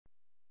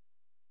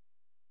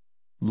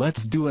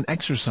Let's do an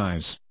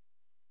exercise.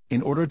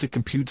 In order to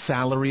compute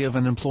salary of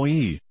an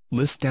employee,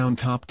 list down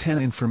top 10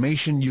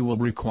 information you will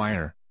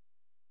require.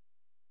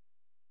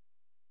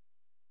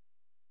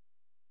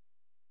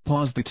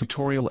 Pause the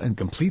tutorial and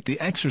complete the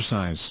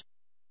exercise.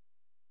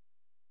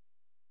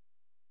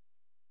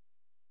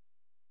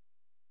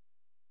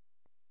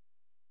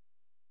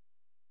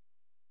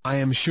 I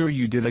am sure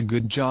you did a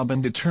good job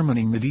in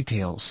determining the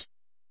details.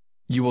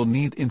 You will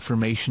need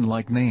information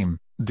like name,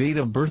 date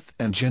of birth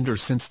and gender,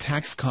 since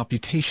tax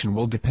computation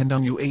will depend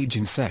on your age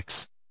and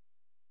sex.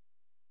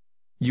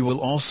 You will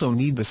also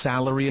need the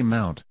salary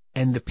amount,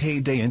 and the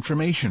payday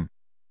information.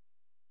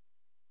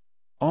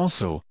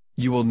 Also,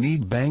 you will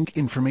need bank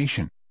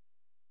information.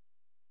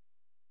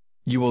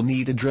 You will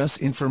need address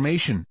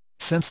information,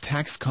 since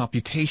tax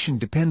computation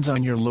depends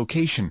on your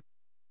location.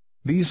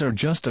 These are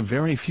just a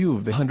very few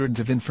of the hundreds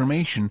of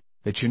information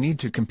that you need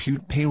to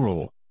compute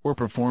payroll, or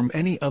perform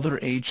any other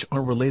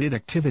HR-related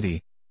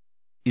activity.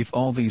 If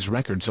all these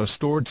records are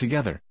stored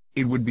together,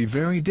 it would be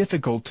very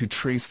difficult to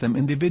trace them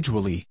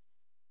individually.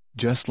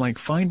 Just like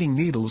finding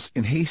needles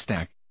in a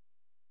haystack.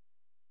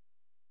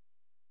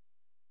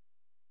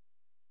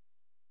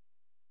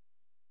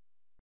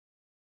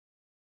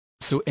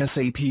 So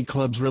SAP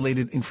clubs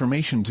related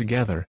information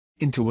together,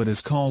 into what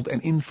is called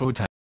an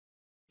infotype.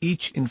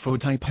 Each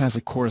infotype has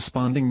a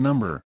corresponding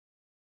number.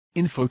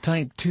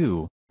 Infotype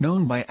 2,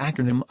 known by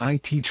acronym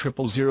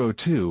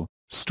IT0002,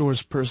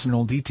 stores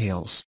personal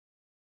details.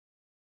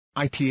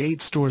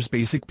 IT8 stores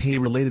basic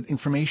pay-related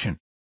information.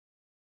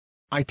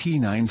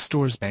 IT9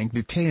 stores bank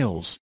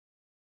details.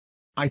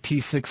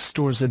 IT6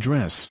 stores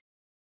address.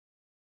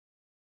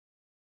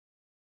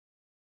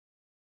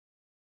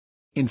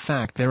 In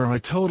fact, there are a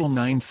total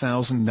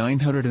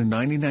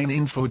 9,999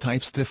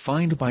 infotypes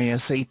defined by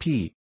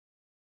SAP.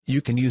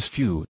 You can use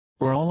few,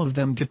 or all of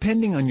them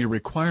depending on your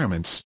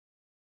requirements.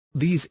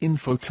 These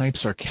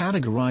infotypes are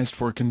categorized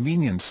for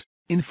convenience.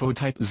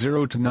 Infotype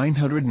 0 to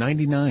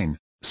 999,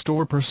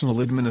 store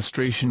personal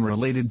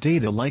administration-related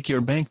data like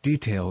your bank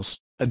details,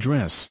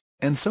 address,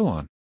 and so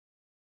on.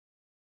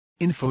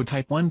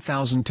 Infotype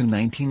 1000 to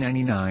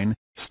 1999,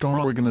 store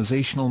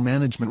organizational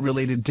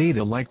management-related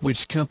data like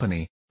which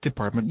company,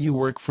 department you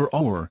work for,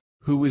 or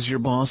who is your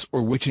boss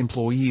or which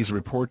employees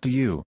report to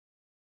you.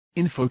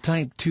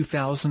 Infotype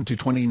 2000 to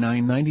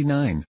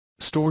 2999,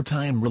 store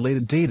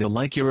time-related data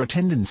like your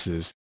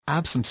attendances,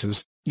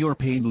 absences, your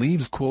paid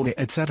leaves quota,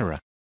 etc.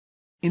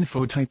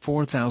 Infotype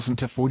 4000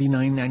 to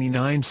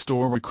 4999,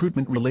 store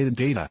recruitment-related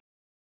data.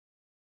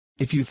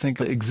 If you think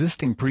the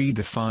existing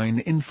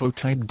predefined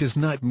infotype does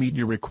not meet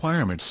your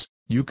requirements,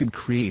 you could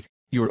create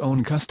your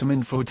own custom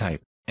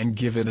infotype, and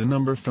give it a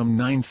number from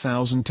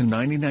 9000 to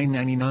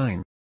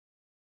 9999.